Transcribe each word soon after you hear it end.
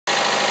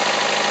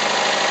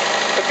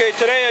Okay,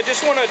 today I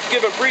just want to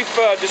give a brief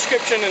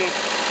description and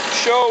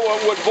show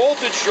what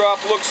voltage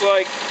drop looks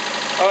like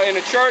in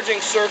a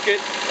charging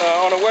circuit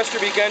on a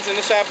Westerbeke engine.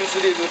 This happens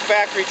to be the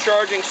factory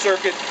charging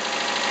circuit.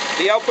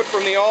 The output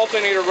from the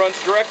alternator runs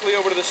directly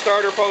over to the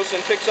starter post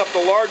and picks up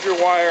the larger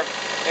wire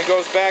and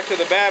goes back to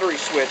the battery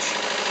switch.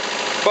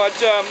 But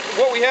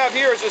what we have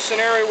here is a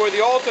scenario where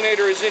the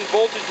alternator is in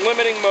voltage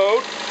limiting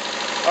mode.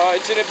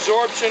 It's in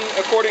absorption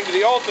according to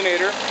the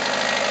alternator,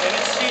 and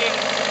it's seeing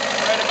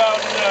right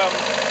about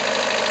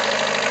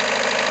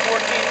 14.4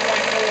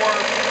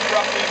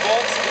 roughly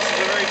volts. This is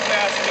a very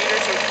fast meter,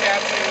 so it's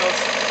capturing those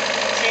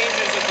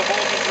changes at the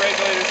voltage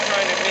regulator, is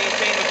trying to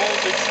maintain the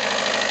voltage.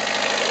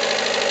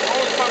 It's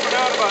only pumping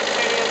out about 10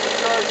 amps of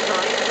charge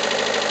current.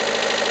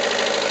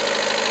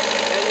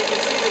 And you can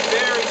see the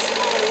very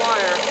small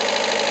wire.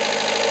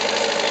 This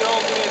is the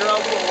alternator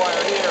output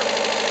wire here.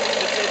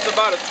 It's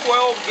about a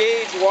 12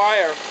 gauge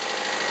wire.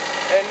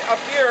 And up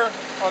here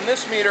on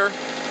this meter,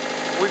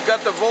 we've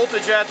got the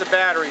voltage at the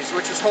batteries,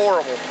 which is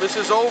horrible. This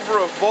is over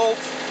a volt,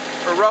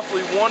 or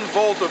roughly 1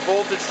 volt of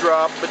voltage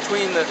drop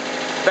between the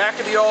back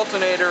of the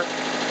alternator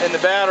and the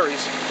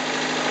batteries.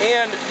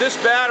 And this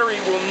battery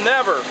will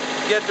never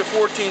get to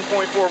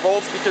 14.4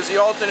 volts because the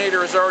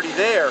alternator is already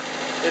there.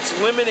 It's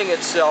limiting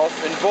itself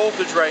in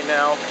voltage right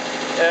now.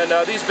 And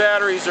these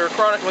batteries are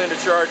chronically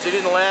undercharged. They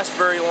didn't last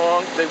very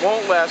long. They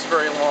won't last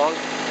very long.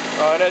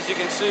 And as you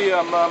can see,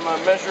 I'm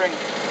measuring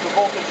the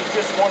voltage of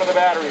just one of the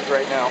batteries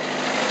right now.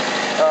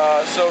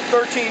 So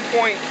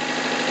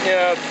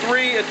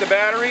 13.3 at the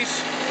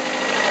batteries,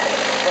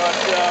 but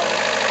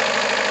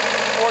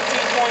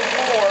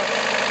 14.4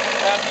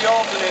 at the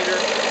alternator,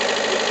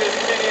 which is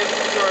 10 amps of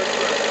charge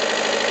current.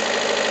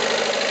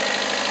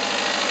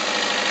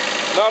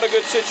 Not a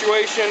good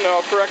situation.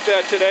 I'll correct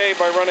that today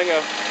by running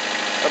a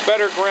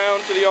better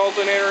ground to the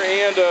alternator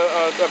and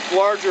a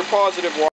larger positive wire.